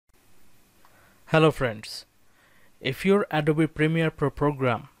Hello friends, if your Adobe Premiere Pro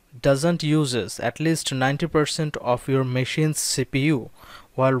program doesn't uses at least 90% of your machine's CPU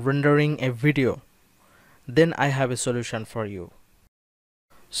while rendering a video, then I have a solution for you.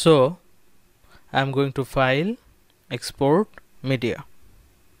 So, I'm going to File, Export, Media.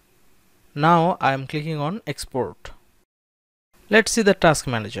 Now I am clicking on Export. Let's see the Task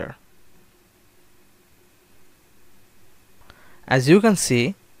Manager. As you can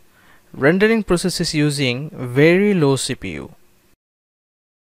see, rendering process is using very low CPU.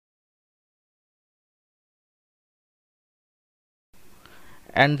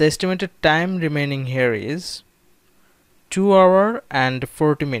 And the estimated time remaining here is 2 hours and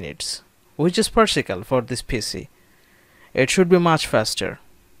 40 minutes, which is partial for this PC. It should be much faster.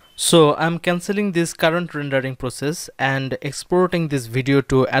 So I'm cancelling this current rendering process and exporting this video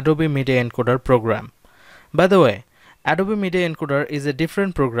to Adobe Media Encoder program. By the way, Adobe Media Encoder is a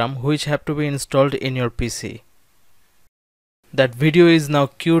different program which have to be installed in your PC. That video is now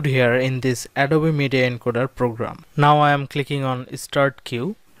queued here in this Adobe Media Encoder program. Now I am clicking on Start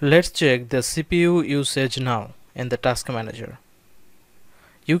Queue. Let's check the CPU usage now in the Task Manager.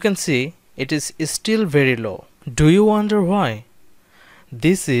 You can see it is still very low. Do you wonder why?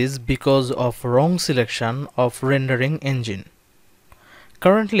 This is because of wrong selection of rendering engine.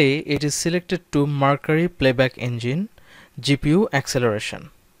 Currently it is selected to Mercury Playback Engine GPU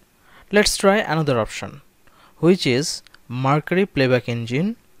acceleration. Let's try another option, which is Mercury Playback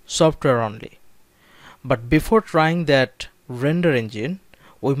Engine software only. But before trying that render engine,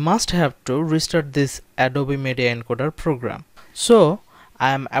 we must have to restart this Adobe Media Encoder program. So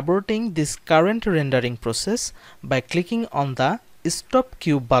I am aborting this current rendering process by clicking on the Stop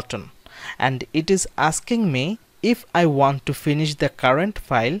Queue button, and it is asking me if I want to finish the current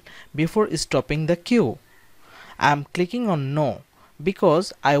file before stopping the queue. I am clicking on no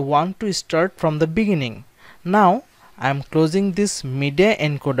because I want to start from the beginning. Now I am closing this Media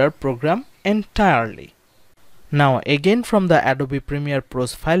Encoder program entirely. Now again from the Adobe Premiere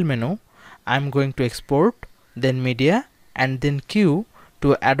Pro's file menu, I am going to export, then media, and then queue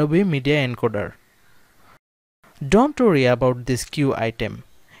to Adobe Media Encoder. Don't worry about this queue item.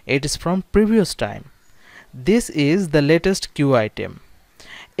 It is from previous time. This is the latest queue item.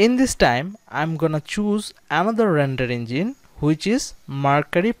 In this time, I'm gonna choose another render engine, which is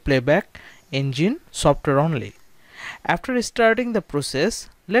Mercury Playback Engine software only. After starting the process,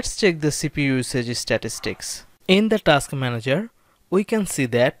 let's check the CPU usage statistics. In the Task Manager, we can see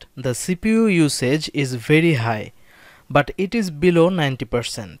that the CPU usage is very high, but it is below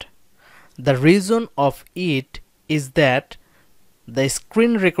 90%. The reason of it is that the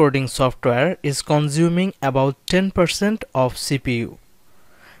screen recording software is consuming about 10% of CPU.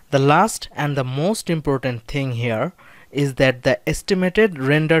 The last and the most important thing here is that the estimated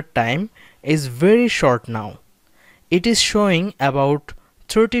render time is very short now. It is showing about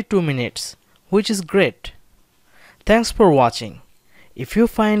 32 minutes, which is great. Thanks for watching. If you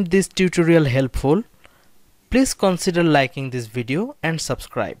find this tutorial helpful, please consider liking this video and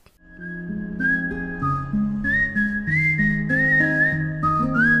subscribe.